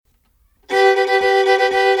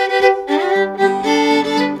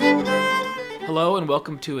and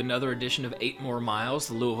welcome to another edition of 8 More Miles,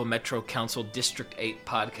 the Louisville Metro Council District 8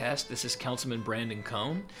 podcast. This is Councilman Brandon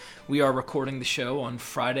Cohn. We are recording the show on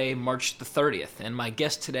Friday, March the 30th, and my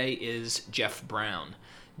guest today is Jeff Brown.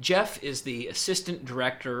 Jeff is the Assistant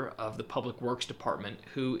Director of the Public Works Department,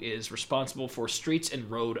 who is responsible for streets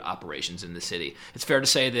and road operations in the city. It's fair to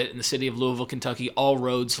say that in the city of Louisville, Kentucky, all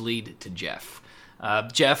roads lead to Jeff.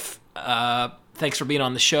 Jeff, thanks for being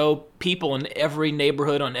on the show. People in every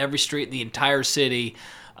neighborhood, on every street, in the entire city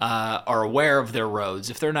are aware of their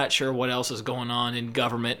roads. If they're not sure what else is going on in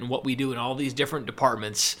government and what we do in all these different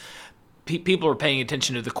departments, people are paying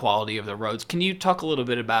attention to the quality of the roads. Can you talk a little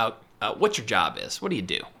bit about what your job is? What do you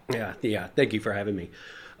do? Yeah. Thank you for having me.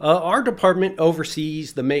 Our department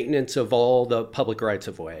oversees the maintenance of all the public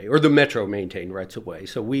rights-of-way, or the Metro maintained rights-of-way.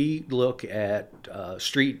 So we look at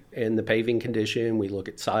street and the paving condition. We look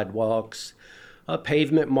at sidewalks,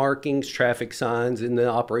 pavement markings, traffic signs, and the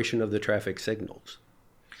operation of the traffic signals.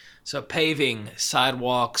 So paving,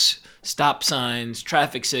 sidewalks, stop signs,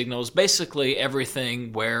 traffic signals, basically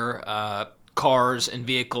everything where cars and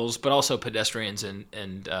vehicles, but also pedestrians and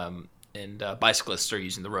bicyclists are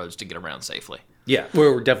using the roads to get around safely. Yeah,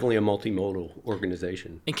 we're definitely a multimodal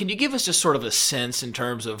organization. And can you give us just sort of a sense in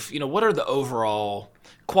terms of, what are the overall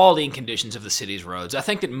quality and conditions of the city's roads? I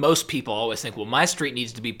think that most people always think, well, my street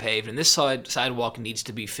needs to be paved and this sidewalk needs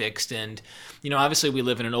to be fixed. And, obviously we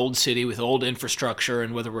live in an old city with old infrastructure,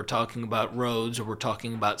 and whether we're talking about roads or we're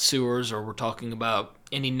talking about sewers or we're talking about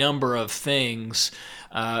any number of things,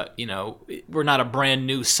 we're not a brand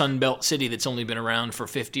new Sunbelt city that's only been around for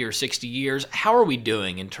 50 or 60 years. How are we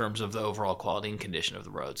doing in terms of the overall quality and condition of the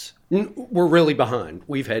roads? We're really behind.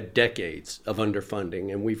 We've had decades of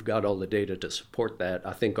underfunding, and we've got all the data to support that.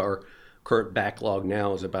 I think our current backlog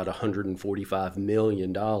now is about $145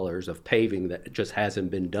 million of paving that just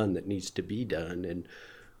hasn't been done that needs to be done. And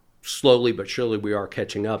slowly but surely we are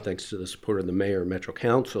catching up thanks to the support of the mayor and Metro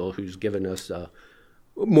Council, who's given us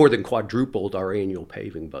more than quadrupled our annual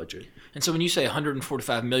paving budget. And so when you say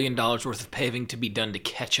 $145 million worth of paving to be done to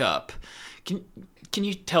catch up, can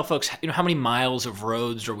you tell folks, how many miles of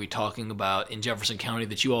roads are we talking about in Jefferson County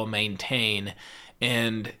that you all maintain?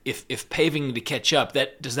 And if paving to catch up,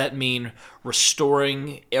 does that mean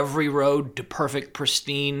restoring every road to perfect,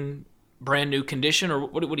 pristine, brand new condition, or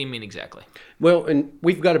what do you mean exactly? Well, and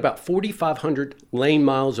we've got about 4,500 lane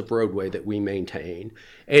miles of roadway that we maintain.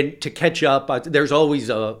 And to catch up, there's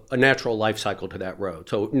always a natural life cycle to that road.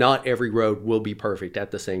 So not every road will be perfect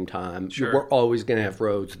at the same time. Sure. We're always going to have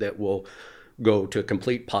roads that will go to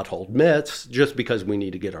complete potholed mess just because we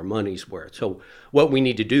need to get our money's worth. So what we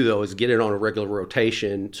need to do, though, is get it on a regular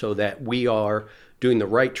rotation so that we are doing the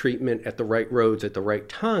right treatment at the right roads at the right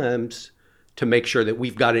times to make sure that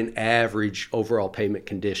we've got an average overall payment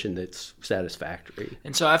condition that's satisfactory.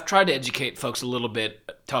 And so I've tried to educate folks a little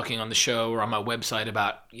bit talking on the show or on my website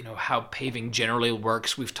about, how paving generally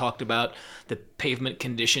works. We've talked about the Pavement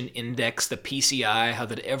Condition Index, the PCI, how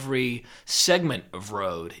that every segment of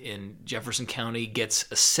road in Jefferson County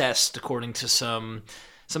gets assessed according to some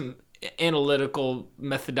analytical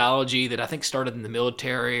methodology that I think started in the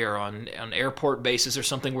military or on airport bases or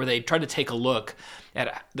something, where they try to take a look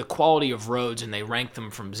at the quality of roads and they rank them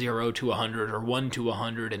from 0 to 100 or 1 to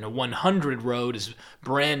 100. And a 100 road is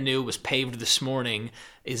brand new, was paved this morning.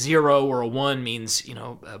 A 0 or a 1 means,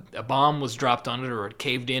 a bomb was dropped on it or it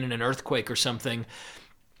caved in an earthquake or something.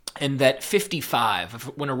 And that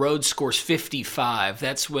 55, when a road scores 55,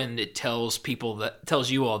 that's when it tells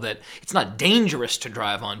you all that it's not dangerous to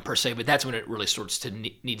drive on per se, but that's when it really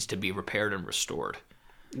needs to be repaired and restored.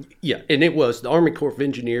 Yeah, and it was the Army Corps of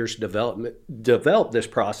Engineers developed this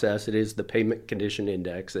process. It is the Pavement Condition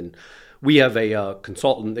Index, and we have a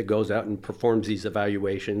consultant that goes out and performs these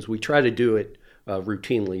evaluations. We try to do it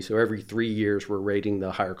routinely, so every 3 years we're rating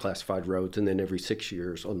the higher classified roads, and then every 6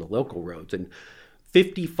 years on the local roads. And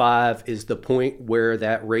 55 is the point where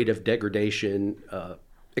that rate of degradation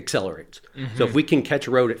accelerates. Mm-hmm. So if we can catch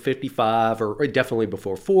a road at 55 or definitely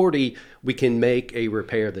before 40, we can make a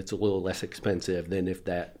repair that's a little less expensive than if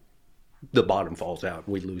the bottom falls out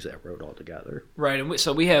and we lose that road altogether. Right. And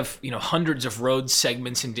so we have, hundreds of road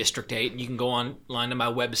segments in District 8, and you can go online to my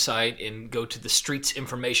website and go to the streets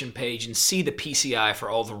information page and see the PCI for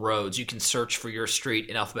all the roads. You can search for your street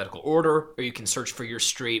in alphabetical order, or you can search for your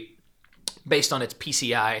street based on its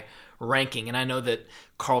PCI ranking. And I know that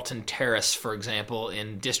Carlton Terrace, for example,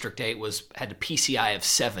 in District 8 had a PCI of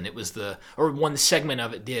 7. It was one segment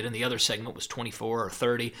of it did, and the other segment was 24 or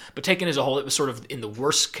 30. But taken as a whole, it was sort of in the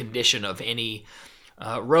worst condition of any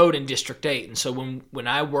road in District 8. And so when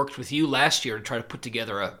I worked with you last year to try to put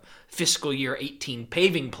together a fiscal year 18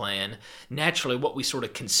 paving plan, naturally what we sort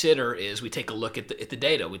of consider is we take a look at the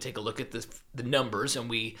data, we take a look at the numbers, and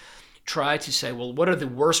we try to say, well, what are the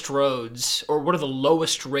worst roads, or what are the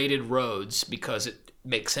lowest rated roads, because it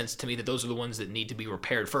makes sense to me that those are the ones that need to be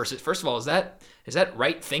repaired first. First of all, is that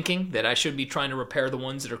right thinking, that I should be trying to repair the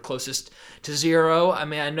ones that are closest to zero? I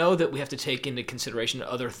mean, I know that we have to take into consideration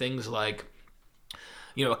other things like,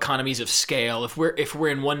 economies of scale. If we're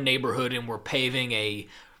in one neighborhood and we're paving a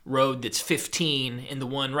road that's 15 and the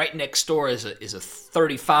one right next door is a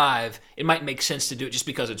 35, it might make sense to do it just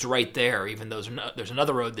because it's right there, even though there's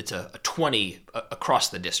another road that's a 20 across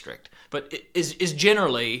the district. But is it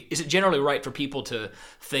generally right for people to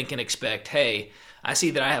think and expect, hey, I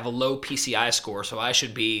see that I have a low PCI score, so I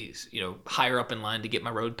should be higher up in line to get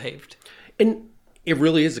my road paved? And it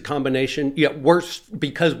really is a combination. Yeah, worst,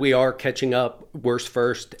 because we are catching up, worst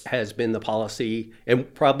first has been the policy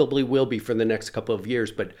and probably will be for the next couple of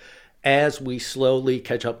years. But as we slowly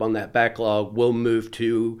catch up on that backlog, we'll move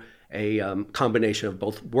to a combination of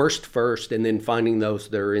both worst first and then finding those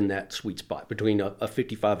that are in that sweet spot between a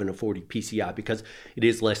 55 and a 40 PCI, because it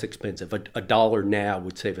is less expensive. A dollar now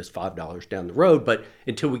would save us $5 down the road. But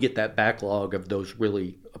until we get that backlog of those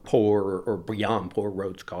really poor or beyond poor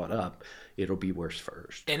roads caught up, it'll be worse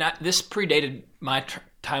first. And this predated my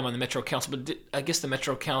time on the Metro Council, but I guess the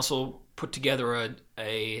Metro Council put together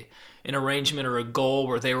an arrangement or a goal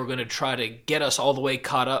where they were going to try to get us all the way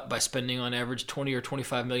caught up by spending on average $20 or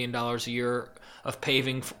 $25 million a year of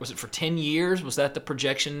paving. Was it for 10 years? Was that the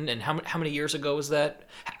projection? And how many years ago was that?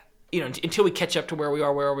 Until we catch up to where we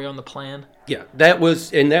are on the plan? Yeah,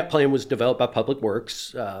 that plan was developed by Public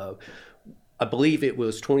Works. I believe it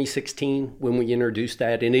was 2016 when we introduced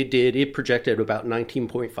that, and it projected about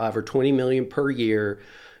 19.5 or 20 million per year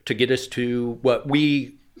to get us to what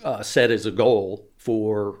we set as a goal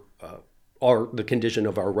for the condition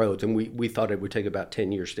of our roads, and we thought it would take about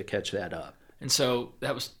 10 years to catch that up. And so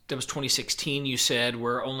that was 2016. You said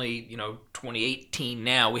we're only 2018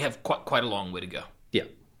 now. We have quite a long way to go. Yeah,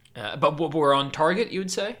 but we're on target, you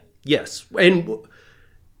would say? Yes, and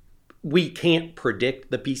we can't predict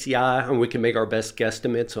the PCI, and we can make our best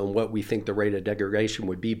guesstimates on what we think the rate of degradation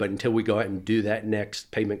would be. But until we go out and do that next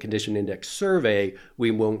pavement condition index survey, we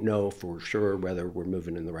won't know for sure whether we're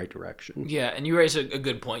moving in the right direction. Yeah, and you raise a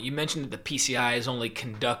good point. You mentioned that the PCI is only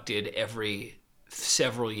conducted every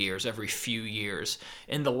several years, every few years.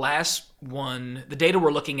 And the last one, the data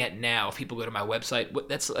we're looking at now, if people go to my website,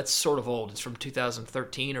 that's sort of old. It's from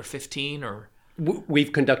 2013 or 15 or...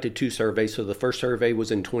 We've conducted two surveys. So the first survey was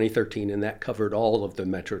in 2013, and that covered all of the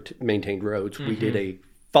Metro maintained roads. Mm-hmm. We did a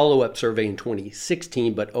follow-up survey in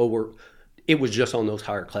 2016, but it was just on those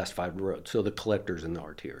higher classified roads, so the collectors and the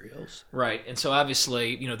arterials. Right, and so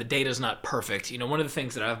obviously, the data is not perfect. One of the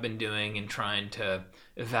things that I've been doing in trying to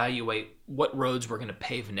evaluate what roads we're going to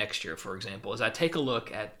pave next year, for example, is I take a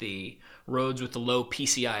look at the roads with the low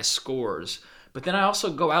PCI scores. But then I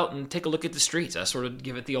also go out and take a look at the streets. I sort of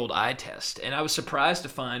give it the old eye test. And I was surprised to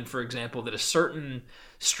find, for example, that a certain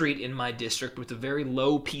street in my district with a very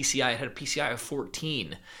low PCI, it had a PCI of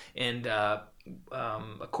 14. And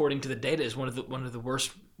according to the data, is one of the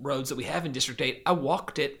worst roads that we have in District 8. I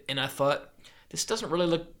walked it and I thought, this doesn't really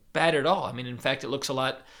look bad at all. I mean, in fact, it looks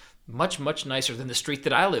much nicer than the street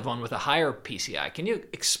that I live on with a higher PCI. Can you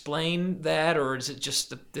explain that, or is it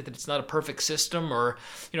just that it's not a perfect system? Or,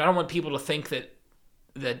 I don't want people to think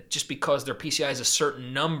that just because their PCI is a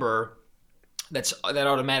certain number, that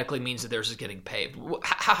automatically means that theirs is getting paved.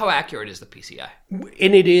 How accurate is the PCI?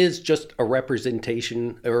 And it is just a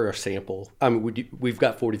representation or a sample. I mean, we've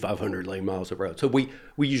got 4,500 lane miles of road. So we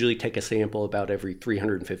usually take a sample about every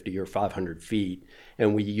 350 or 500 feet,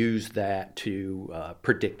 and we use that to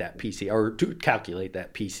predict that PCI or to calculate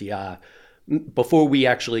that PCI. Before we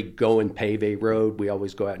actually go and pave a road, we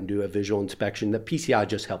always go out and do a visual inspection. The PCI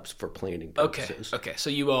just helps for planning purposes. Okay. So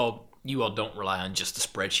you all don't rely on just the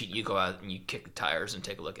spreadsheet. You go out and you kick the tires and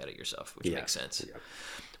take a look at it yourself, which makes sense.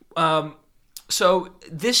 Yeah. So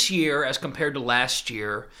this year, as compared to last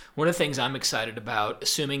year, one of the things I'm excited about,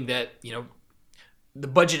 assuming that, the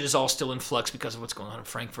budget is all still in flux because of what's going on in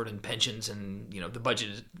Frankfurt and pensions and, the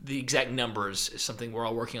budget, the exact numbers is something we're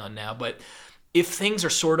all working on now. But if things are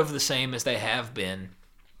sort of the same as they have been,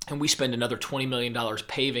 and we spend another $20 million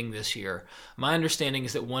paving this year, my understanding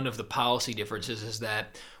is that one of the policy differences is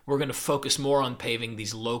that we're going to focus more on paving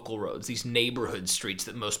these local roads, these neighborhood streets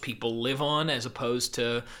that most people live on, as opposed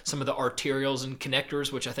to some of the arterials and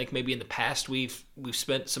connectors, which I think maybe in the past we've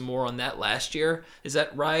spent some more on that last year. Is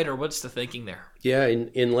that right, or what's the thinking there? Yeah,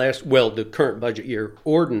 the current budget year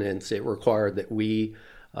ordinance, it required that we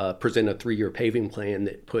present a 3-year paving plan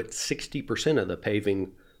that put 60% of the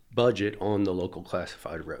paving budget on the local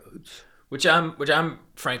classified roads. Which I'm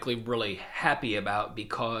frankly really happy about,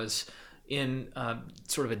 because in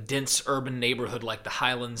sort of a dense urban neighborhood like the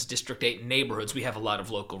Highlands District 8 neighborhoods, we have a lot of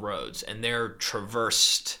local roads, and they're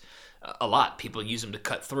traversed a lot. People use them to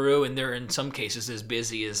cut through, and they're in some cases as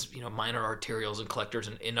busy as minor arterials and collectors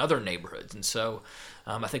in other neighborhoods. And so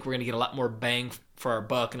I think we're going to get a lot more bang for our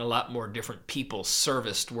buck and a lot more different people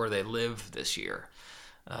serviced where they live this year.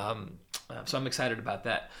 So I'm excited about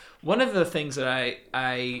that. One of the things that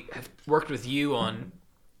I have worked with you on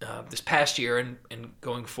this past year and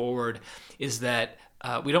going forward is that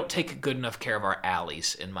we don't take good enough care of our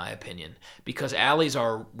alleys, in my opinion, because alleys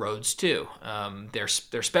are roads too. They're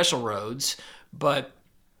special roads, but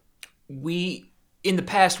in the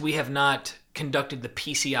past we have not conducted the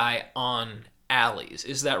PCI on alleys.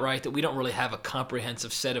 Is that right? That we don't really have a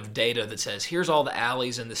comprehensive set of data that says here's all the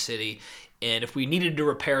alleys in the city, and if we needed to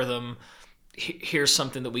repair them, here's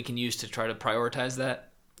something that we can use to try to prioritize that?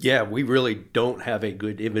 Yeah, we really don't have a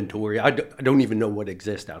good inventory. I don't even know what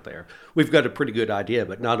exists out there. We've got a pretty good idea,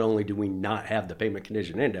 but not only do we not have the payment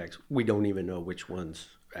condition index, we don't even know which ones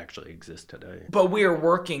actually exist today. But we are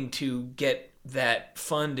working to get that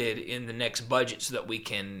funded in the next budget so that we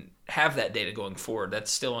can have that data going forward.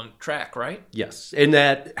 That's still on track, right? Yes, and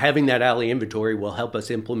that having that alley inventory will help us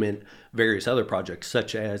implement various other projects,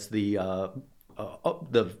 such as the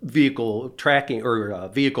vehicle tracking or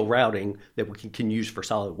vehicle routing that we can use for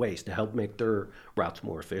solid waste to help make their routes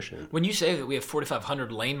more efficient. When you say that we have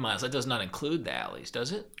 4,500 lane miles, that does not include the alleys,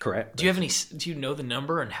 does it? Correct. Do you know the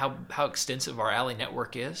number and how extensive our alley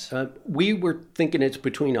network is? We were thinking it's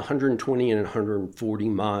between 120 and 140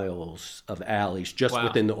 miles of alleys just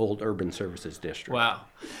within the old urban services district. Wow.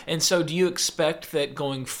 And so do you expect that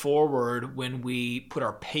going forward, when we put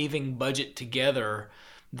our paving budget together,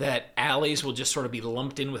 that alleys will just sort of be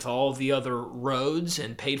lumped in with all the other roads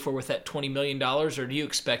and paid for with that $20 million? Or do you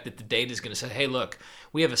expect that the data is going to say, hey, look,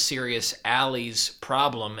 we have a serious alleys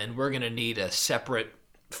problem and we're going to need a separate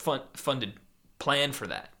funded plan for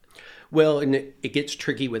that? Well, and it gets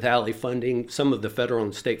tricky with alley funding. Some of the federal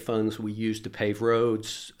and state funds we use to pave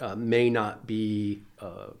roads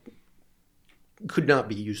could not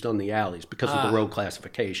be used on the alleys because of the road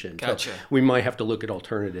classification. Gotcha. So we might have to look at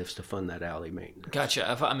alternatives to fund that alley maintenance. Gotcha.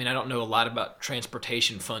 I mean, I don't know a lot about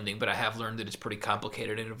transportation funding, but I have learned that it's pretty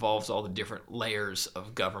complicated. It involves all the different layers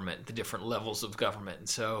of government, the different levels of government. And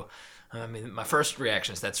so, I mean, my first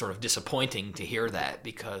reaction is that's sort of disappointing to hear that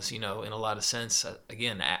because, in a lot of sense,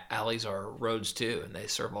 again, alleys are roads too, and they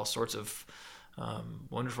serve all sorts of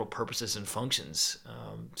wonderful purposes and functions.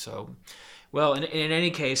 Well, in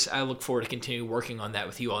any case, I look forward to continue working on that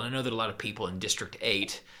with you all. And I know that a lot of people in District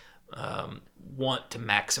 8 want to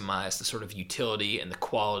maximize the sort of utility and the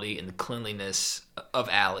quality and the cleanliness of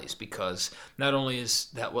alleys, because not only is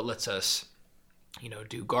that what lets us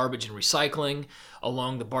do garbage and recycling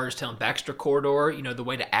along the Bardstown-Baxter corridor, the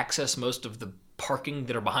way to access most of the parking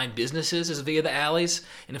that are behind businesses is via the alleys.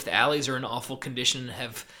 And if the alleys are in awful condition and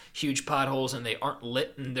have huge potholes and they aren't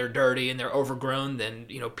lit and they're dirty and they're overgrown, then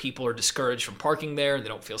people are discouraged from parking there and they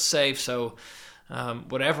don't feel safe. So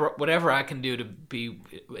whatever I can do to be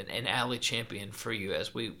an alley champion for you as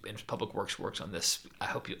Public Works works on this, I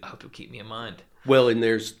hope you'll keep me in mind. Well, and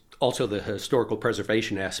there's also the historical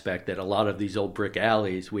preservation aspect that a lot of these old brick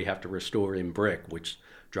alleys we have to restore in brick, which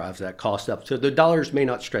drives that cost up. So the dollars may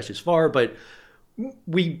not stretch as far, but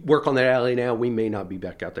we work on that alley now. We may not be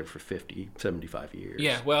back out there for 50, 75 years.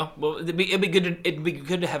 Yeah, well, it'd be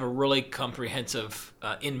good to have a really comprehensive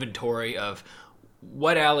inventory of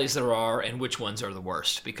what alleys there are and which ones are the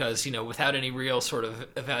worst. Because without any real sort of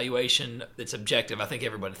evaluation that's objective, I think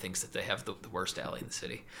everybody thinks that they have the worst alley in the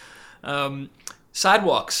city.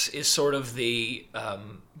 Sidewalks is sort of the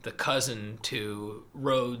cousin to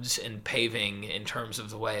roads and paving in terms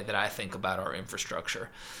of the way that I think about our infrastructure.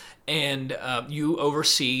 And you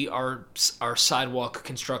oversee our sidewalk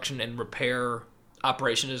construction and repair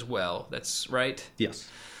operation as well. That's right? Yes.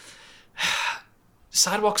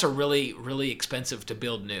 Sidewalks are really, really expensive to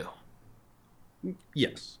build new.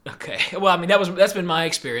 Yes. Okay. Well, I mean, that's been my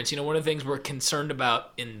experience. One of the things we're concerned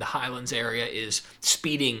about in the Highlands area is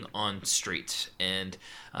speeding on streets and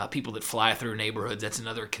people that fly through neighborhoods. That's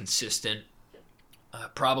another consistent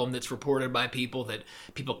problem that's reported by people, that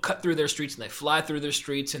people cut through their streets and they fly through their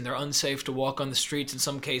streets, and they're unsafe to walk on the streets in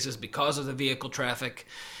some cases because of the vehicle traffic.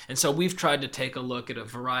 And so we've tried to take a look at a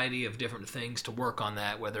variety of different things to work on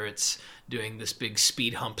that, whether it's doing this big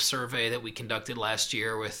speed hump survey that we conducted last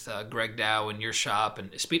year with Greg Dow in your shop.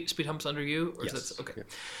 And speed humps under you? Or yes. Is that, okay. Yeah.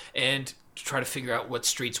 And to try to figure out what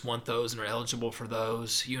streets want those and are eligible for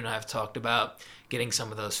those. You and I have talked about getting some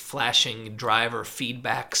of those flashing driver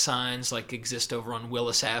feedback signs like exist over on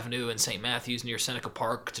Willis Avenue in St. Matthews near Seneca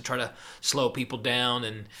Park to try to slow people down,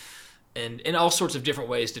 and all sorts of different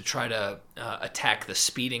ways to try to attack the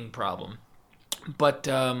speeding problem. But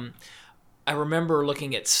I remember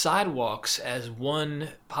looking at sidewalks as one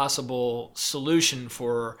possible solution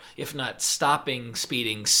for, if not stopping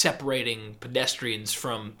speeding, separating pedestrians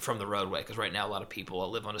from the roadway. Because right now a lot of people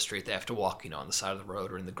live on a street, they have to walk, on the side of the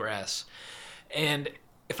road or in the grass. And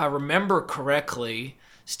if I remember correctly,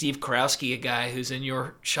 Steve Karowski, a guy who's in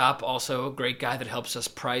your shop, also a great guy that helps us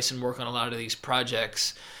price and work on a lot of these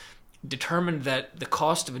projects, determined that the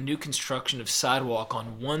cost of a new construction of sidewalk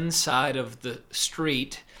on one side of the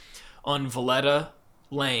street on Valletta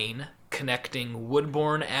Lane connecting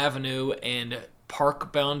Woodbourne Avenue and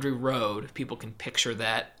Park Boundary Road, people can picture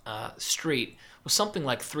that street, was something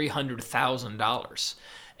like $300,000.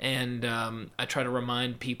 And I try to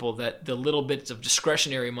remind people that the little bits of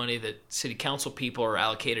discretionary money that city council people are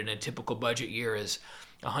allocated in a typical budget year is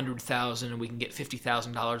 $100,000, and we can get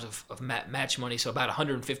 $50,000 of match money, so about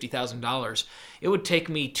 $150,000. It would take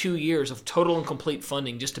me 2 years of total and complete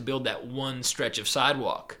funding just to build that one stretch of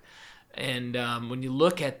sidewalk. And when you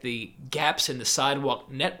look at the gaps in the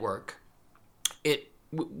sidewalk network,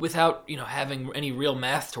 without having any real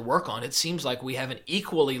math to work on, it seems like we have an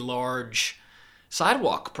equally large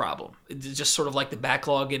sidewalk problem. It's just sort of like the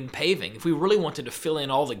backlog in paving. If we really wanted to fill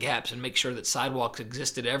in all the gaps and make sure that sidewalks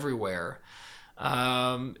existed everywhere,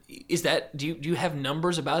 do you have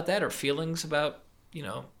numbers about that or feelings about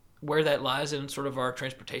where that lies in sort of our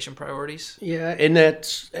transportation priorities? Yeah, and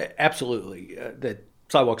that's absolutely that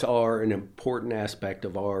sidewalks are an important aspect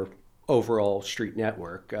of our overall street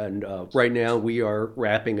network. And right now we are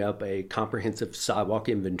wrapping up a comprehensive sidewalk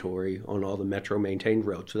inventory on all the Metro maintained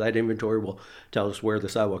roads. So that inventory will tell us where the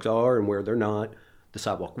sidewalks are and where they're not, the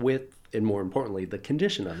sidewalk width, and more importantly, the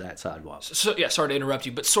condition of that sidewalk. So yeah, sorry to interrupt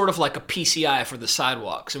you, but sort of like a PCI for the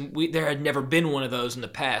sidewalks. And there had never been one of those in the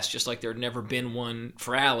past, just like there had never been one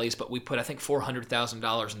for alleys, but we put, I think,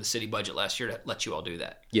 $400,000 in the city budget last year to let you all do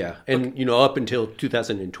that. Yeah, and up until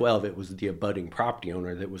 2012, it was the abutting property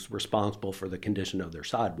owner that was responsible for the condition of their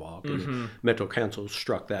sidewalk. Mm-hmm. And Metro Council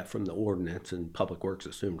struck that from the ordinance, and Public Works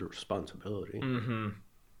assumed responsibility. Mm-hmm.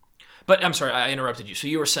 But I'm sorry, I interrupted you. So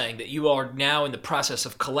you were saying that you are now in the process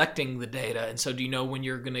of collecting the data, and so do you know when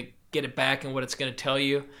you're going to get it back and what it's going to tell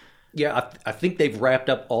you? Yeah, I think they've wrapped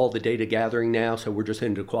up all the data gathering now, so we're just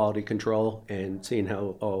into quality control and seeing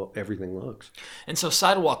how everything looks. And so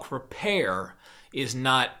sidewalk repair is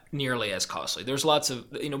not nearly as costly. There's lots of,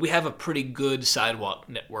 we have a pretty good sidewalk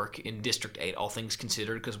network in District 8, all things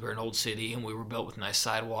considered, because we're an old city and we were built with nice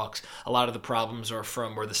sidewalks. A lot of the problems are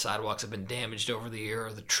from where the sidewalks have been damaged over the year,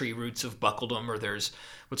 or the tree roots have buckled them, or there's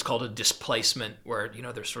what's called a displacement where,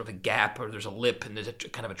 there's sort of a gap or there's a lip and there's a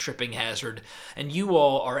kind of a tripping hazard. And you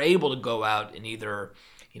all are able to go out and either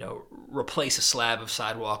replace a slab of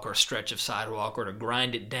sidewalk or a stretch of sidewalk, or to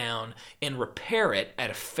grind it down and repair it at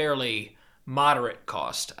a fairly moderate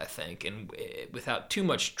cost, I think, and without too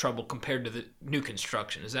much trouble compared to the new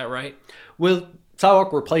construction. Is that right? Well,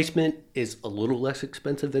 sidewalk replacement is a little less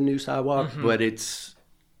expensive than new sidewalk, mm-hmm. but it's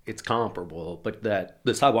comparable. But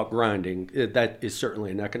the sidewalk grinding, that is certainly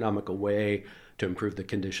an economical way to improve the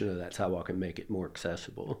condition of that sidewalk and make it more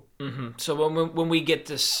accessible. Mm-hmm. So when we get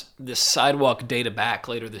this sidewalk data back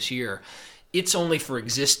later this year, it's only for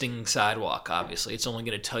existing sidewalk, obviously. It's only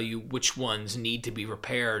going to tell you which ones need to be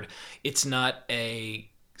repaired. It's not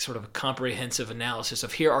a sort of a comprehensive analysis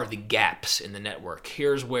of here are the gaps in the network.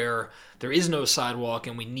 Here's where there is no sidewalk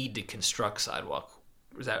and we need to construct sidewalk.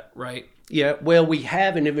 Is that right? Yeah, well, we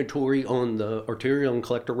have an inventory on the arterial and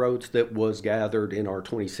collector roads that was gathered in our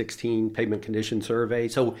 2016 pavement condition survey.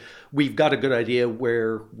 So we've got a good idea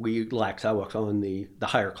where we lack sidewalks on the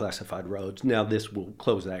higher classified roads. Now this will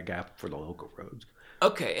close that gap for the local roads.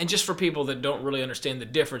 Okay, and just for people that don't really understand the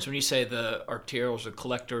difference, when you say the arterials or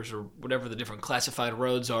collectors or whatever the different classified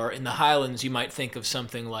roads are, in the Highlands you might think of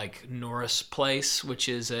something like Norris Place, which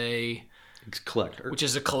is a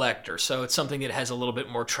collector. So it's something that has a little bit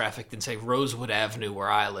more traffic than, say, Rosewood Avenue, where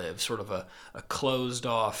I live, sort of a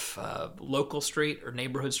closed-off local street or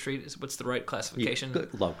neighborhood street. What's the right classification? Yeah,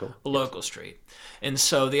 local. A local street. And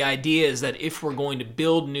so the idea is that if we're going to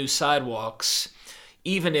build new sidewalks,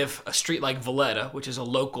 even if a street like Valletta, which is a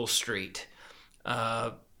local street,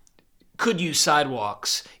 could use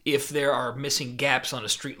sidewalks, if there are missing gaps on a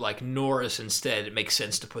street like Norris instead, it makes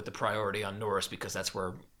sense to put the priority on Norris because that's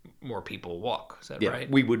where more people walk. Is that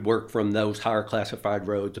right? We would work from those higher classified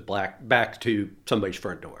roads back to somebody's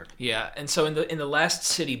front door. Yeah, and so in the last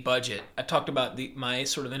city budget, I talked about my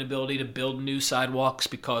sort of inability to build new sidewalks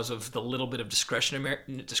because of the little bit of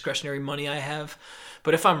discretionary money I have.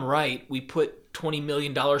 But if I'm right, we put $20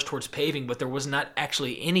 million towards paving, but there was not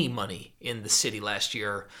actually any money in the city last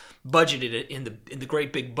year budgeted in the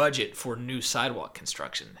great big budget for new sidewalk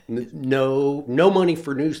construction. No money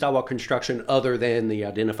for new sidewalk construction other than the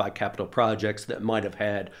identified capital projects that might have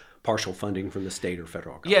had partial funding from the state or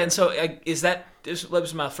federal government. Yeah, and so this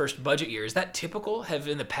was my first budget year. Is that typical? Has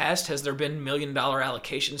there been $1 million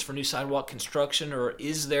allocations for new sidewalk construction, or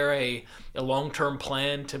is there a long-term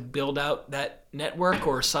plan to build out that network,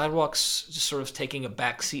 or are sidewalks just sort of taking a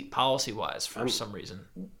backseat policy-wise for some reason?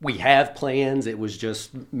 We have plans. It was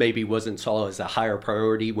just maybe wasn't saw as a higher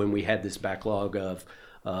priority when we had this backlog of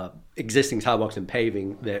existing sidewalks and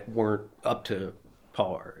paving that weren't up to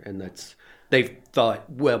par, and they've thought,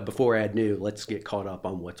 well, before add new, let's get caught up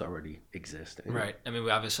on what's already existing. Right. I mean,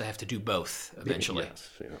 we obviously have to do both eventually. Yes.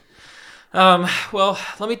 Yeah. Well,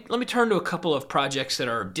 let me turn to a couple of projects that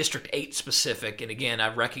are District 8 specific. And again,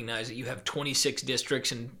 I recognize that you have 26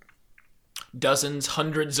 districts and dozens,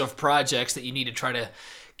 hundreds of projects that you need to try to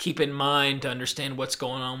keep in mind to understand what's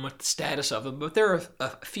going on with the status of them. But there are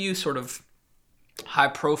a few sort of higher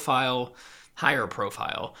profile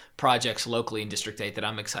projects locally in District 8 that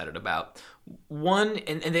I'm excited about. One,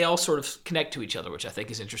 and they all sort of connect to each other, which I think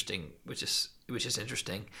is interesting, which is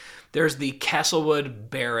interesting. There's the Castlewood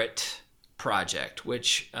Barrett project,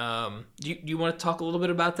 which do you want to talk a little bit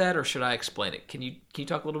about that, or should I explain it? Can you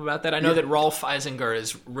talk a little bit about that? I know that Rolf Eisinger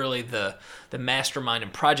is really the mastermind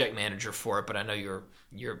and project manager for it, but I know you're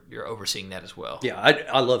overseeing that as well. Yeah,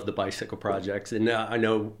 I love the bicycle projects, and I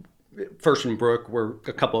know First and Brook were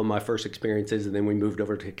a couple of my first experiences, and then we moved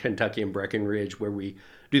over to Kentucky and Breckenridge, where we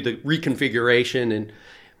do the reconfiguration and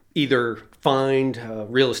either find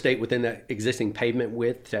real estate within that existing pavement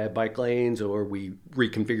width to add bike lanes, or we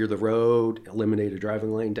reconfigure the road, eliminate a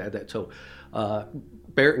driving lane to add that. So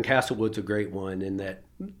Barrett and Castlewood's a great one in that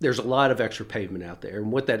there's a lot of extra pavement out there,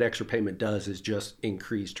 and what that extra pavement does is just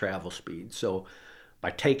increase travel speed. So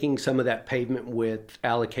by taking some of that pavement width,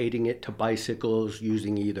 allocating it to bicycles,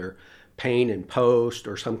 using either pane and post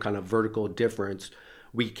or some kind of vertical difference,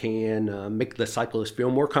 we can make the cyclist feel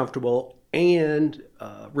more comfortable and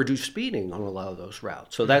reduce speeding on a lot of those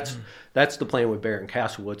routes. So that's the plan with Barrett and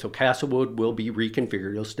Castlewood. So Castlewood will be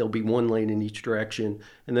reconfigured. It'll still be one lane in each direction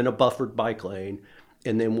and then a buffered bike lane.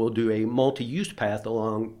 And then we'll do a multi-use path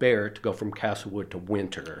along Barrett to go from Castlewood to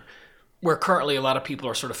Winter. Where currently a lot of people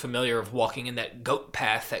are sort of familiar of walking in that goat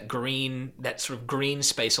path, that sort of green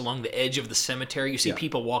space along the edge of the cemetery. You see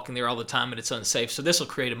people walking there all the time, and it's unsafe. So this will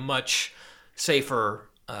create a much safer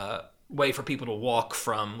way for people to walk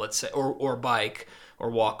from, let's say, or bike,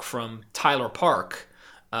 or walk from Tyler Park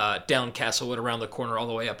down Castlewood around the corner all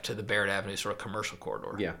the way up to the Barrett Avenue sort of commercial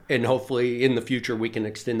corridor. Yeah, and hopefully in the future we can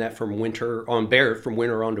extend that from Winter on Barrett, from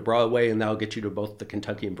Winter on to Broadway, and that'll get you to both the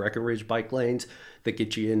Kentucky and Breckenridge bike lanes that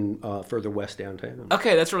get you in further west downtown.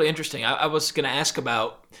 Okay, that's really interesting. I was going to ask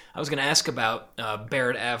about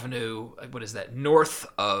Barrett Avenue. What is that? North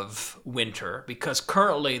of Winter, because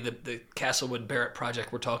currently the Castlewood Barrett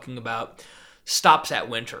project we're talking about stops at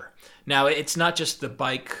Winter. Now it's not just the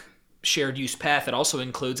bike shared use path. It also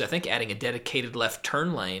includes, I think, adding a dedicated left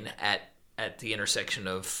turn lane at the intersection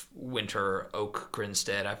of Winter, Oak,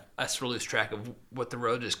 Grinstead. I sort of lose track of what the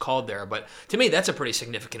road is called there, but to me that's a pretty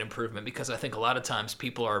significant improvement, because I think a lot of times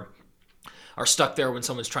people are stuck there when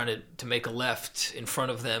someone's trying to make a left in front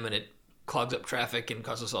of them, and it clogs up traffic and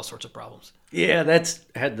causes all sorts of problems. Yeah, that's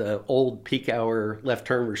had the old peak hour left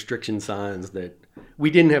turn restriction signs that we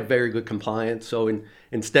didn't have very good compliance. So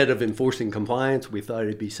instead of enforcing compliance, we thought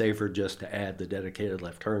it'd be safer just to add the dedicated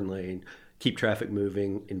left turn lane, keep traffic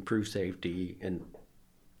moving, improve safety. And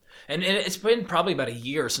it's been probably about a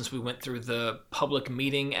year since we went through the public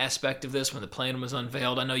meeting aspect of this when the plan was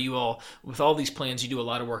unveiled. I know you all, with all these plans, you do a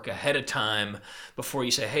lot of work ahead of time before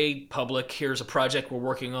you say, hey, public, here's a project we're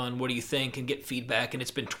working on. What do you think? And get feedback. And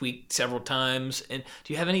it's been tweaked several times. And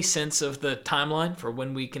do you have any sense of the timeline for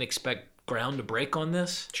when we can expect ground to break on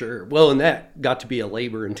this? Sure. Well, and that got to be a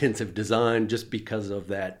labor-intensive design just because of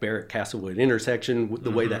that Barrett-Castlewood intersection,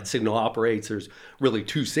 the way that signal operates. There's really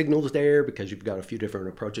two signals there because you've got a few different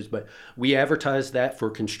approaches. But we advertised that for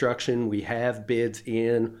construction. We have bids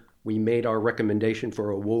in. We made our recommendation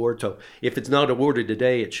for award. So if it's not awarded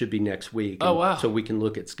today, it should be next week. Oh, wow. So we can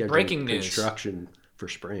look at scheduling Breaking news. construction for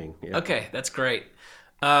spring. Yeah. Okay, that's great.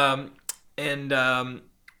 Let's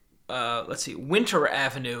see, Winter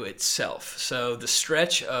Avenue itself. So the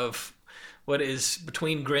stretch of what is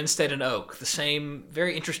between Grinstead and Oak, the same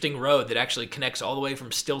very interesting road that actually connects all the way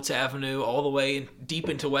from Stilts Avenue all the way deep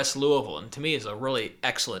into West Louisville, and to me is a really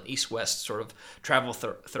excellent east-west sort of travel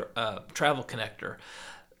connector.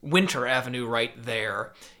 Winter Avenue right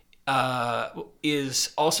there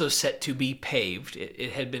is also set to be paved.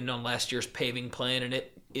 It had been on last year's paving plan, and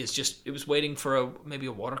it was waiting for maybe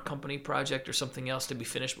a water company project or something else to be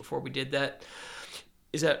finished before we did that.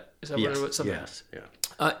 Is that Yes. what it was? Something? Yes. Yeah.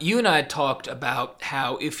 You and I talked about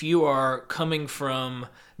how if you are coming from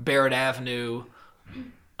Barrett Avenue,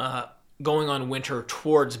 going on Winter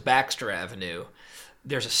towards Baxter Avenue,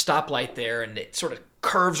 there's a stoplight there, and it sort of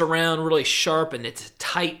curves around really sharp, and it's a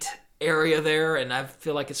tight area there, and I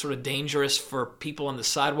feel like it's sort of dangerous for people on the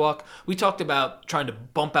sidewalk. We talked about trying to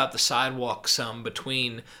bump out the sidewalk some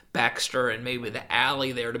between Baxter and maybe the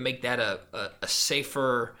alley there to make that a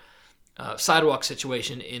safer sidewalk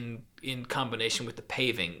situation in combination with the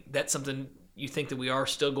paving. That's something you think that we are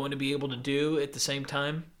still going to be able to do at the same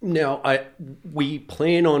time? Now, we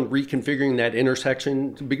plan on reconfiguring that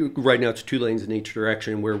intersection. Right now it's 2 lanes in each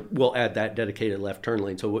direction, where we'll add that dedicated left turn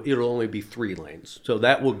lane. So it'll only be 3 lanes. So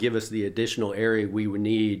that will give us the additional area we would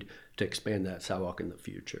need to expand that sidewalk in the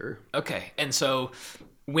future. Okay. And so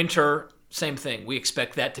Winter, same thing. We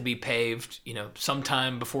expect that to be paved,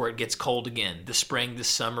 sometime before it gets cold again. This spring, this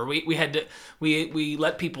summer. We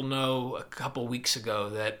let people know a couple weeks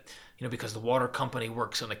ago that, because the water company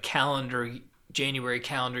works on a January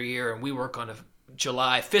calendar year, and we work on a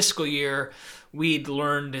July fiscal year, we'd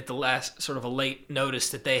learned at the last sort of a late notice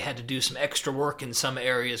that they had to do some extra work in some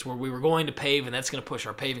areas where we were going to pave, and that's going to push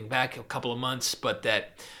our paving back a couple of months, but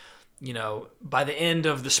that, by the end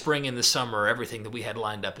of the spring and the summer, everything that we had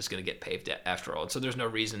lined up is going to get paved after all. And so there's no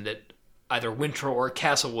reason that either Winter or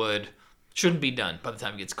Castlewood shouldn't be done by the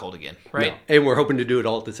time it gets cold again, right? No. And we're hoping to do it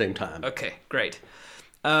all at the same time. Okay, great.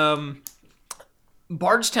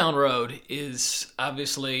 Bardstown Road is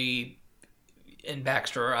obviously, in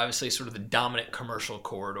Baxter, obviously sort of the dominant commercial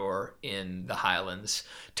corridor in the Highlands.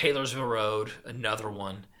 Taylorsville Road, another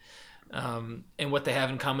one. And what they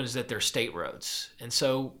have in common is that they're state roads. And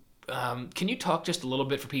so can you talk just a little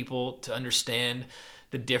bit for people to understand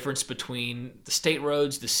the difference between the state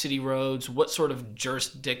roads, the city roads, what sort of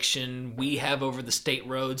jurisdiction we have over the state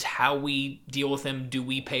roads, how we deal with them, do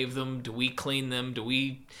we pave them, do we clean them,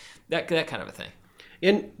 that kind of a thing?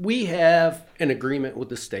 And we have an agreement with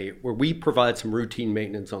the state where we provide some routine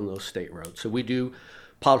maintenance on those state roads. So we do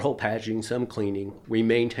pothole patching, some cleaning. We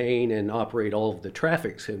maintain and operate all of the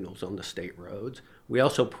traffic signals on the state roads. We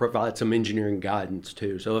also provide some engineering guidance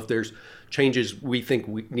too. So if there's changes we think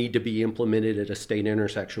we need to be implemented at a state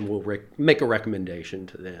intersection, we'll make a recommendation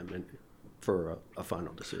to them and for a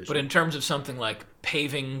final decision. But in terms of something like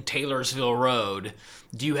paving Taylorsville Road,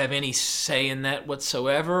 do you have any say in that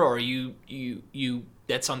whatsoever, or you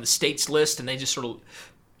that's on the state's list and they just sort of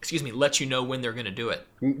let you know when they're going to do it?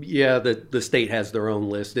 Yeah, the state has their own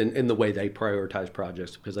list in the way they prioritize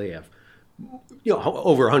projects, because they have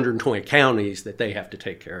over 120 counties that they have to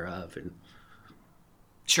take care of. And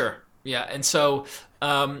sure, yeah, and so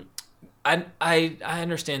I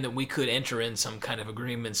understand that we could enter in some kind of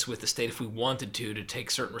agreements with the state if we wanted to take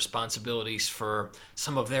certain responsibilities for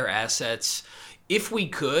some of their assets. If we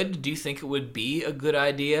could, do you think it would be a good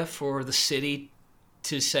idea for the city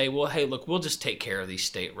to say, well, hey, look, we'll just take care of these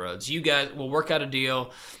state roads. You guys, we'll work out a deal.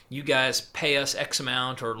 You guys pay us X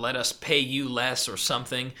amount or let us pay you less or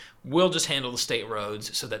something. We'll just handle the state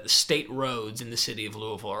roads so that the state roads in the city of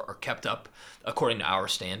Louisville are kept up according to our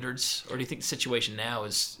standards? Or do you think the situation now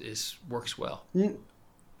works well?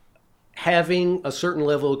 Having a certain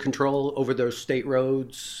level of control over those state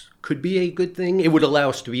roads could be a good thing. It would allow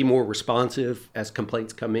us to be more responsive as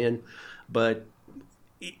complaints come in. But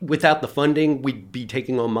without the funding, we'd be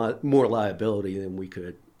taking on more liability than we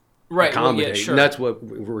could accommodate. Well, yeah, sure. And that's what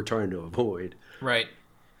we're trying to avoid. Right.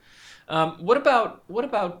 What about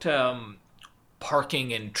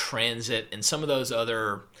parking and transit and some of those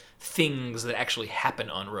other things that actually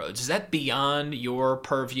happen on roads? Is that beyond your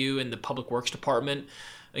purview in the Public Works Department?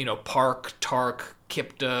 Park, TARC,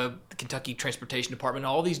 KIPTA, the Kentucky Transportation Department,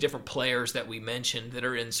 all these different players that we mentioned that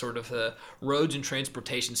are in sort of the roads and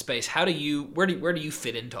transportation space. Where do you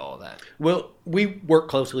fit into all that? Well, we work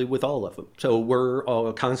closely with all of them. So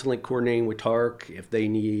we're constantly coordinating with TARC if they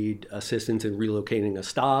need assistance in relocating a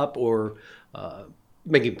stop or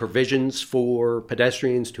making provisions for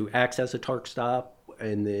pedestrians to access a TARC stop.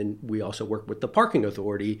 And then we also work with the parking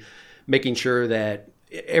authority, making sure that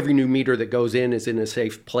every new meter that goes in is in a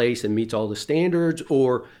safe place and meets all the standards,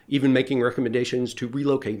 or even making recommendations to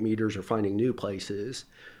relocate meters or finding new places.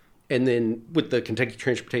 And then with the Kentucky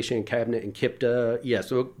Transportation Cabinet and KIPTA,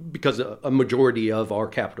 so because a majority of our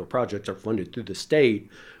capital projects are funded through the state,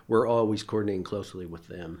 we're always coordinating closely with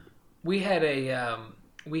them. We had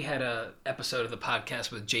a episode of the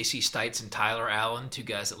podcast with J.C. Stites and Tyler Allen, two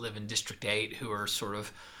guys that live in District 8 who are sort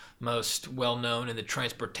of most well-known in the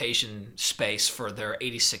transportation space for their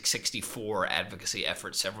 8664 advocacy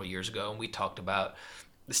effort several years ago. And we talked about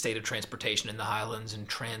the state of transportation in the Highlands and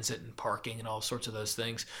transit and parking and all sorts of those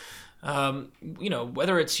things.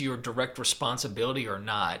 Whether it's your direct responsibility or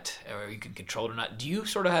not, or you can control it or not, do you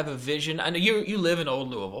sort of have a vision? I know you live in Old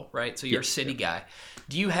Louisville, right? So you're a city guy.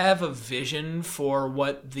 Do you have a vision for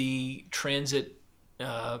what the transit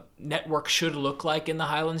network should look like in the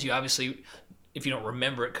Highlands? You obviously, if you don't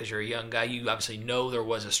remember it because you're a young guy, you obviously know there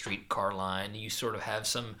was a streetcar line. You sort of have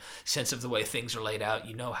some sense of the way things are laid out.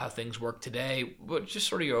 You know how things work today. What just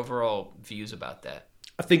sort of your overall views about that?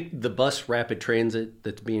 I think the bus rapid transit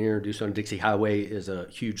that's being introduced on Dixie Highway is a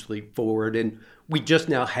huge leap forward, and we just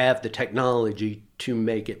now have the technology to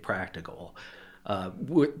make it practical.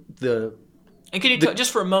 And can you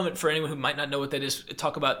just for a moment, for anyone who might not know what that is,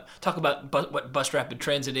 talk about what bus rapid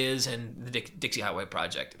transit is and the Dixie Highway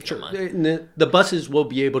project, if you don't mind. The buses will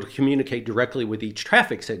be able to communicate directly with each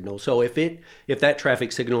traffic signal. So if that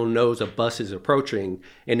traffic signal knows a bus is approaching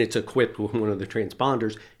and it's equipped with one of the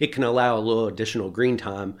transponders, it can allow a little additional green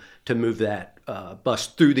time to move that bus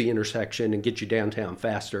through the intersection and get you downtown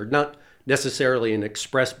faster. Not necessarily an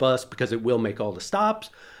express bus because it will make all the stops,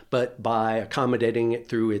 but by accommodating it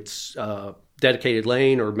through its dedicated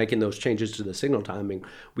lane or making those changes to the signal timing,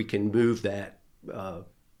 we can move that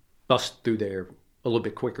bus through there a little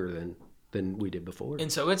bit quicker than we did before.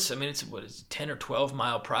 And so it's a 10 or 12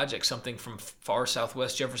 mile project, something from far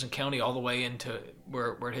southwest Jefferson County all the way into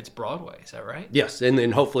where it hits Broadway. Is that right? Yes, and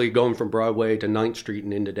then hopefully going from Broadway to 9th Street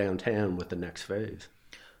and into downtown with the next phase.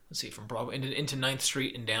 Let's see, from Broadway into 9th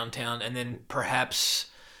Street and downtown, and then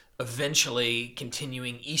perhaps eventually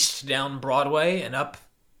continuing east down Broadway and up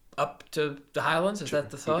to the Highlands. Is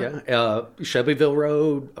that the thought? Yeah. Shelbyville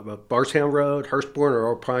Road, Bardstown Road, Hurstbourne are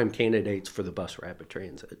all prime candidates for the bus rapid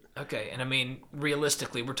transit. Okay. And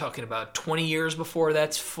realistically, we're talking about 20 years before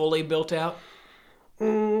that's fully built out?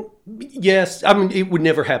 Yes. It would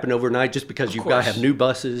never happen overnight just because you've got to have new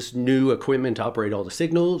buses, new equipment to operate all the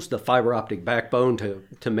signals, the fiber optic backbone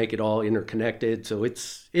to make it all interconnected. So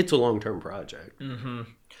it's a long-term project. Mm-hmm.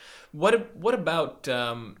 What about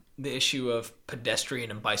the issue of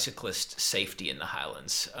pedestrian and bicyclist safety in the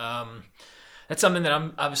Highlands? That's something that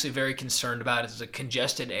I'm obviously very concerned about. It's a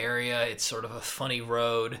congested area. It's sort of a funny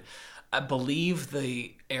road. I believe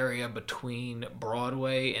the area between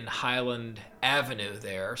Broadway and Highland Avenue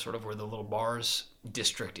there, sort of where the little bars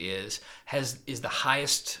district is the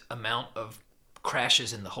highest amount of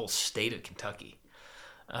crashes in the whole state of Kentucky.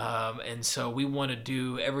 And so we want to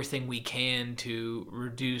do everything we can to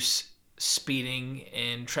reduce speeding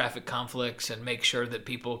and traffic conflicts and make sure that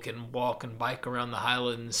people can walk and bike around the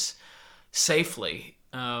Highlands safely.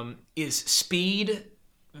 Is speed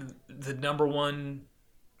the number one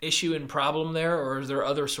issue and problem there, or is there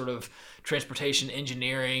other sort of transportation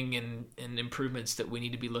engineering and improvements that we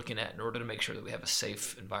need to be looking at in order to make sure that we have a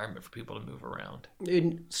safe environment for people to move around?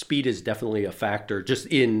 And speed is definitely a factor just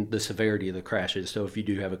in the severity of the crashes. So if you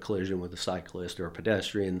do have a collision with a cyclist or a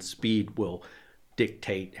pedestrian, speed will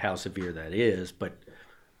dictate how severe that is. But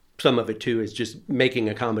some of it too is just making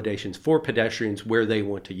accommodations for pedestrians where they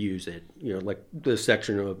want to use it. Like the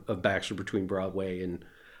section of Baxter between Broadway and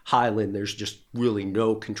Highland, there's just really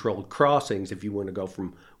no controlled crossings if you want to go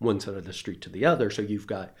from one side of the street to the other. So you've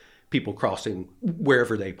got people crossing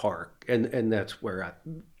wherever they park, and that's where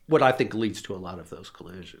what I think leads to a lot of those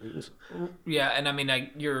collisions. Yeah,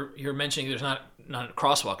 and you're mentioning there's not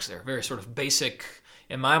crosswalks there. Very sort of basic,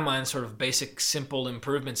 in my mind, sort of basic, simple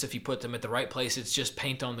improvements. If you put them at the right place, it's just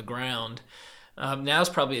paint on the ground. Now's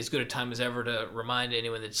probably as good a time as ever to remind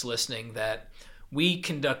anyone that's listening that we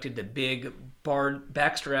conducted the big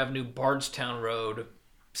Baxter Avenue, Bardstown Road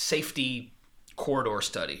safety corridor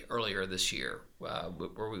study earlier this year.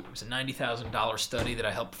 It was a $90,000 study that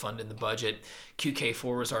I helped fund in the budget.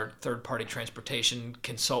 QK4 was our third-party transportation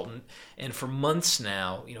consultant. And for months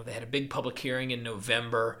now, they had a big public hearing in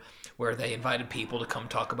November where they invited people to come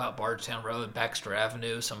talk about Bardstown Road, Baxter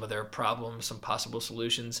Avenue, some of their problems, some possible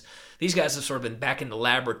solutions. These guys have sort of been back in the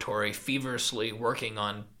laboratory feverishly working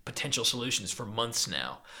on potential solutions for months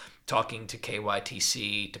now, talking to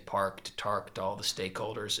KYTC, to Park, to TARC, to all the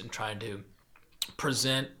stakeholders and trying to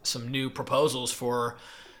present some new proposals for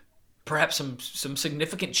perhaps some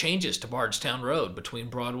significant changes to Bardstown Road between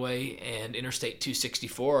Broadway and Interstate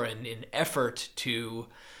 264 in an effort to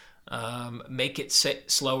make it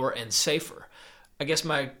slower and safer. I guess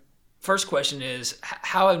my first question is,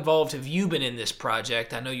 how involved have you been in this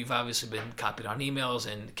project? I know you've obviously been copied on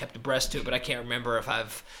emails and kept abreast to it, but I can't remember if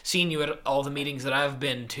I've seen you at all the meetings that I've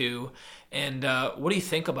been to. And what do you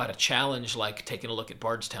think about a challenge like taking a look at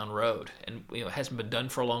Bardstown Road? And it hasn't been done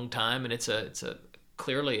for a long time, and it's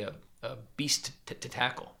clearly a beast to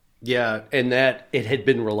tackle. Yeah, and that it had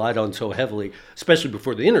been relied on so heavily, especially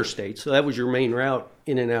before the interstate. So that was your main route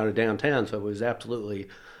in and out of downtown. So it was absolutely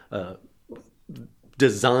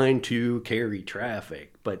designed to carry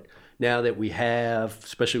traffic. But now that we have,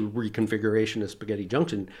 especially reconfiguration of Spaghetti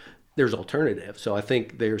Junction, there's alternatives. So I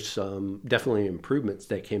think there's some definitely improvements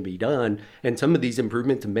that can be done. And some of these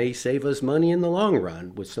improvements may save us money in the long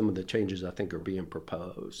run with some of the changes I think are being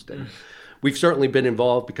proposed. And we've certainly been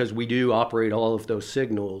involved because we do operate all of those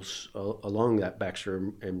signals along that Baxter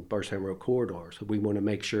and Bardstown Road corridor. So we want to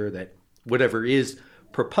make sure that whatever is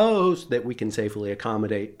proposed, that we can safely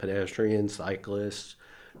accommodate pedestrians, cyclists,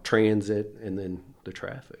 transit, and then the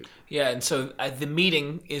traffic. Yeah, and so the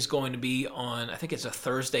meeting is going to be on, I think it's a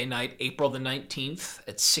Thursday night, April the 19th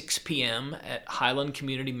at 6 p.m. at Highland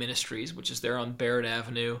Community Ministries, which is there on Barrett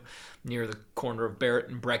Avenue near the corner of Barrett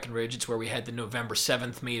and Breckenridge. It's where we had the November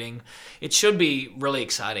 7th meeting. It should be really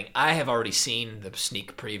exciting. I have already seen the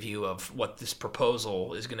sneak preview of what this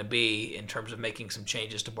proposal is going to be in terms of making some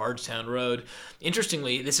changes to Bardstown Road.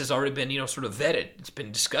 Interestingly, this has already been, sort of vetted. It's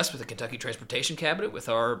been discussed with the Kentucky Transportation Cabinet with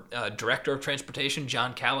our Director of Transportation,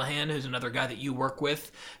 John Callahan, who's another guy that you work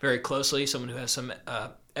with very closely, someone who has some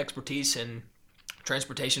expertise in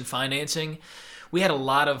transportation financing. We had a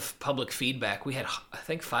lot of public feedback. We had, I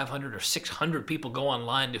think, 500 or 600 people go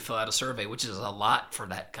online to fill out a survey, which is a lot for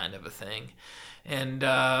that kind of a thing. And,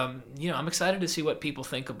 I'm excited to see what people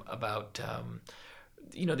think about,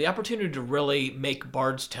 the opportunity to really make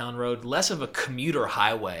Bardstown Road less of a commuter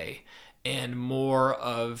highway and more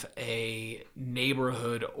of a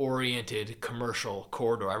neighborhood-oriented commercial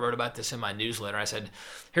corridor. I wrote about this in my newsletter. I said,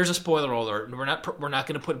 here's a spoiler alert. We're not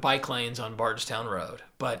going to put bike lanes on Bardstown Road,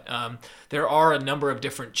 but there are a number of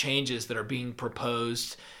different changes that are being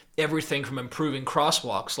proposed. Everything from improving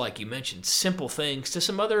crosswalks, like you mentioned, simple things, to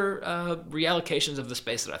some other reallocations of the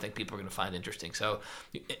space that I think people are going to find interesting. So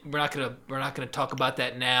we're not going to talk about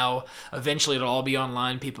that now. Eventually, it'll all be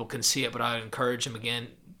online. People can see it, but I would encourage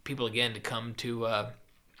people again to come to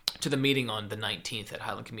the meeting on the 19th at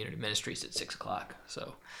Highland Community Ministries at 6:00.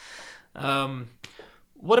 So,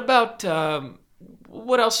 what about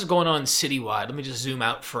what else is going on citywide? Let me just zoom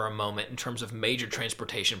out for a moment in terms of major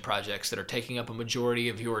transportation projects that are taking up a majority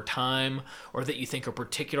of your time, or that you think are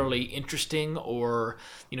particularly interesting, or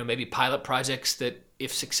maybe pilot projects that,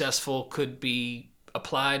 if successful, could be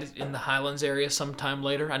applied in the Highlands area sometime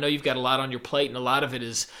later. I know you've got a lot on your plate, and a lot of it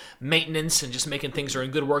is maintenance and just making things are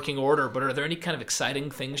in good working order, but are there any kind of exciting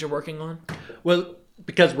things you're working on? Well,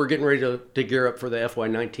 because we're getting ready to gear up for the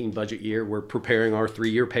FY19 budget year, we're preparing our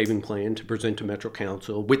 3-year paving plan to present to Metro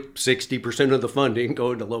Council with 60% of the funding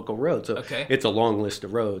going to local roads. So It's a long list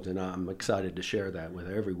of roads, and I'm excited to share that with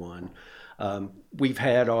everyone. We've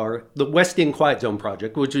had the West End Quiet Zone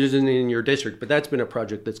project, which isn't in your district, but that's been a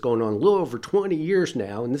project that's going on a little over 20 years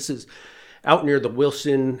now. And this is out near the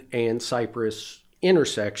Wilson and Cypress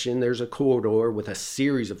intersection. There's a corridor with a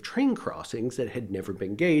series of train crossings that had never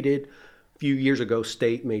been gated. A few years ago,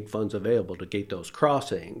 state made funds available to gate those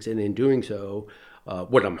crossings. And in doing so,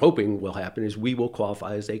 what I'm hoping will happen is we will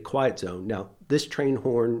qualify as a quiet zone. Now, this train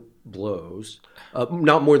horn blows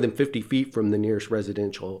not more than 50 feet from the nearest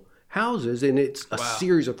residential houses, and it's a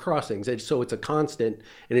series of crossings, and so it's a constant,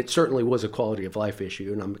 and it certainly was a quality of life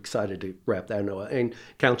issue, and I'm excited to wrap that up. And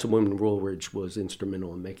Councilwoman Woolridge was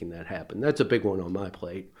instrumental in making that happen. That's a big one on my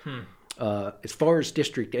plate. As far as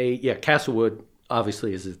District 8, Castlewood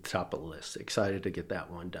obviously is at the top of the list. Excited to get that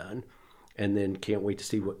one done, and then can't wait to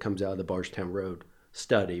see what comes out of the Bardstown Road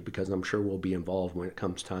study, because I'm sure we'll be involved when it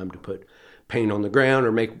comes time to put paint on the ground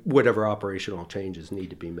or make whatever operational changes need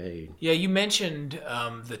to be made. Yeah, you mentioned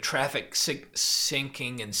the traffic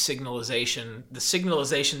syncing and signalization, the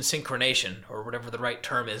signalization synchronization, or whatever the right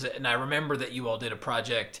term is. And I remember that you all did a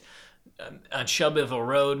project on Shelbyville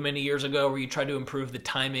Road many years ago where you tried to improve the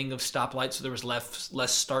timing of stoplights so there was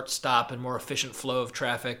less start-stop and more efficient flow of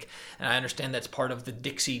traffic. And I understand that's part of the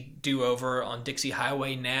Dixie do-over on Dixie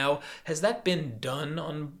Highway now. Has that been done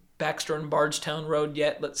on Baxter and Bardstown Road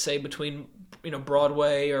yet? Let's say between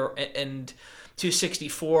Broadway and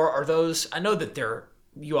 264. Are those? I know that they're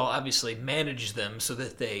you all obviously manage them so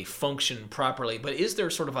that they function properly, but is there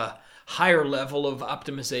sort of a higher level of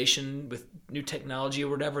optimization with new technology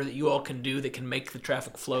or whatever that you all can do that can make the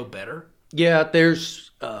traffic flow better? Yeah,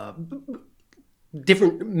 there's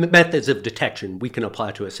different methods of detection we can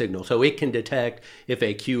apply to a signal. So it can detect if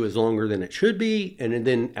a queue is longer than it should be and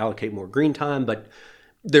then allocate more green time, but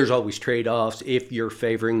there's always trade-offs. If you're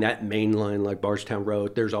favoring that main line like Bardstown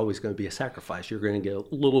Road, there's always going to be a sacrifice. You're going to get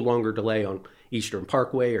a little longer delay on Eastern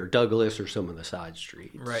Parkway or Douglas or some of the side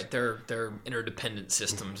streets. Right, they're interdependent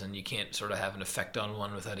systems, and you can't sort of have an effect on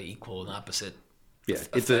one without an equal and opposite. Yeah,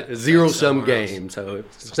 it's a zero-sum game, so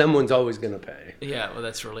someone's always going to pay. Yeah, well,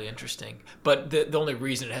 that's really interesting. But the only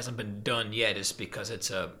reason it hasn't been done yet is because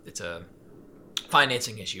it's a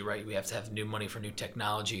financing issue, right? We have to have new money for new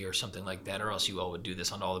technology or something like that, or else you all would do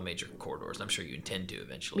this on all the major corridors. I'm sure you intend to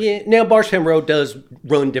eventually. Yeah, now Bardstown Road does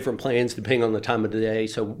run different plans depending on the time of the day.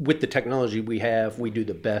 So with the technology we have, we do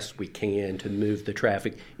the best we can to move the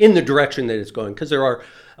traffic in the direction that it's going, because there are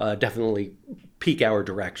definitely peak hour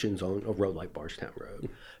directions on a road like Bardstown Road.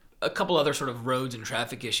 A couple other sort of roads and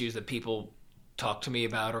traffic issues that people talk to me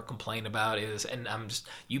about or complain about is, and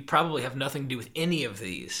you probably have nothing to do with any of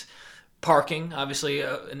these. Parking, obviously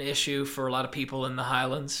an issue for a lot of people in the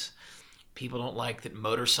Highlands. People don't like that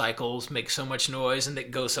motorcycles make so much noise and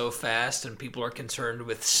that go so fast, and people are concerned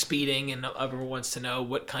with speeding, and everyone wants to know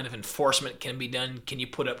what kind of enforcement can be done. Can you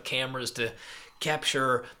put up cameras to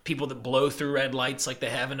capture people that blow through red lights like they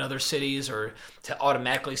have in other cities, or to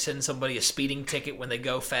automatically send somebody a speeding ticket when they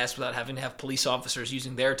go fast without having to have police officers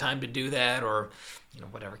using their time to do that, or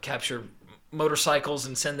whatever, capture motorcycles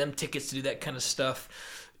and send them tickets to do that kind of stuff?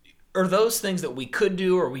 Are those things that we could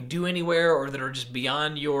do or we do anywhere, or that are just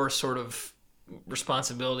beyond your sort of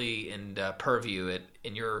responsibility and purview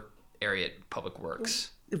in your area at Public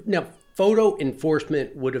Works? Now, photo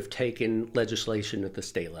enforcement would have taken legislation at the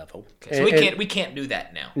state level. Okay, so we can't do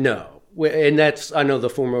that now. No, and that's, I know the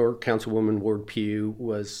former Councilwoman Ward Pugh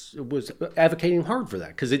was advocating hard for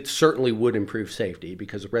that, because it certainly would improve safety,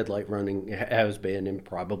 because red light running has been and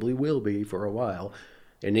probably will be for a while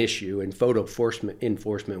an issue, and photo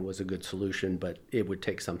enforcement was a good solution, but it would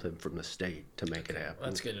take something from the state to make it happen.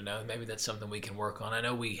 Well, that's good to know. Maybe that's something we can work on. I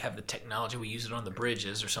know we have the technology, we use it on the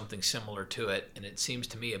bridges or something similar to it, and it seems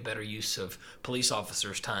to me a better use of police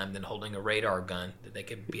officers' time than holding a radar gun, that they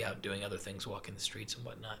could be out doing other things, walking the streets and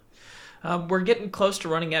whatnot. We're getting close to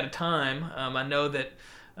running out of time. I know that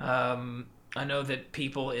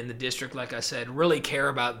people in the district, like I said, really care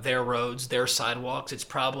about their roads, their sidewalks. It's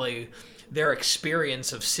probably their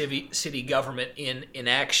experience of city government in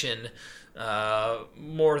action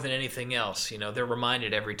more than anything else. They're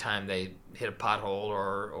reminded every time they hit a pothole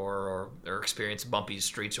or experience bumpy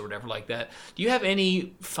streets or whatever like that. Do you have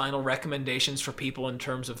any final recommendations for people in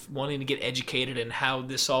terms of wanting to get educated in how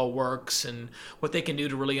this all works and what they can do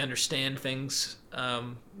to really understand things,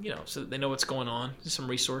 so that they know what's going on? Just some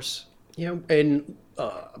resource. Yeah, and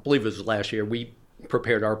I believe it was last year, we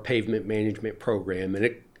prepared our pavement management program, and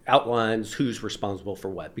it outlines who's responsible for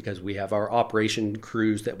what, because we have our operation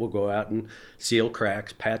crews that will go out and seal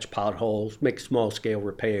cracks, patch potholes, make small-scale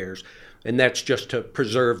repairs, and that's just to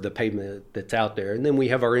preserve the pavement that's out there. And then we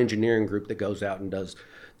have our engineering group that goes out and does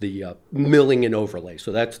the milling and overlay.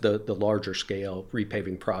 So that's the larger scale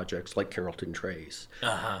repaving projects like Carrollton Trace.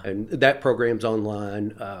 And that program's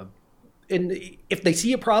online. And if they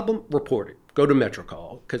see a problem, report it. Go to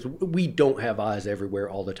MetroCall, because we don't have eyes everywhere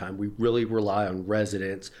all the time. We really rely on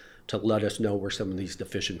residents to let us know where some of these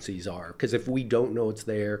deficiencies are. Because if we don't know it's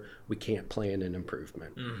there, we can't plan an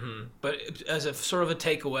improvement. Mm-hmm. But as a sort of a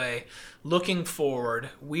takeaway, looking forward,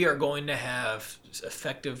 we are going to have,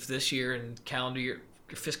 effective this year and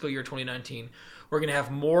fiscal year 2019, we're going to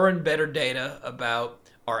have more and better data about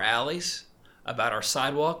our alleys, about our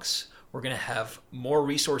sidewalks. We're going to have more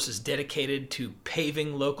resources dedicated to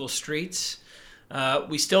paving local streets.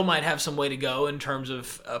 We still might have some way to go in terms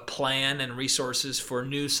of a plan and resources for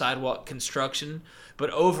new sidewalk construction. But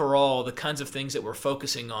overall, the kinds of things that we're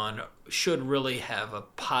focusing on should really have a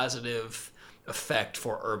positive effect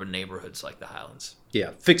for urban neighborhoods like the Highlands. Yeah,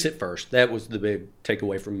 fix it first. That was the big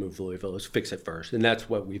takeaway from Move Louisville, is fix it first. And that's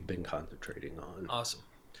what we've been concentrating on. Awesome.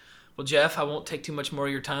 Well, Jeff, I won't take too much more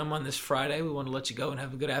of your time on this Friday. We want to let you go and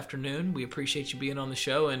have a good afternoon. We appreciate you being on the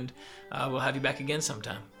show, and we'll have you back again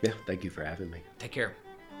sometime. Yeah, thank you for having me. Take care.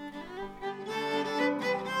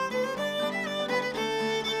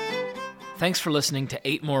 Thanks for listening to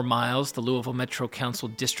 8 More Miles, the Louisville Metro Council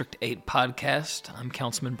District 8 podcast. I'm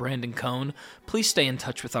Councilman Brandon Cohn. Please stay in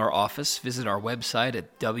touch with our office. Visit our website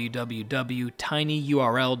at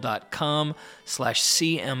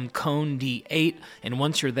www.tinyurl.com/cmcohnd8. And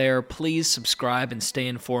once you're there, please subscribe and stay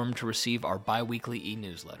informed to receive our bi-weekly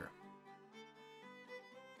e-newsletter.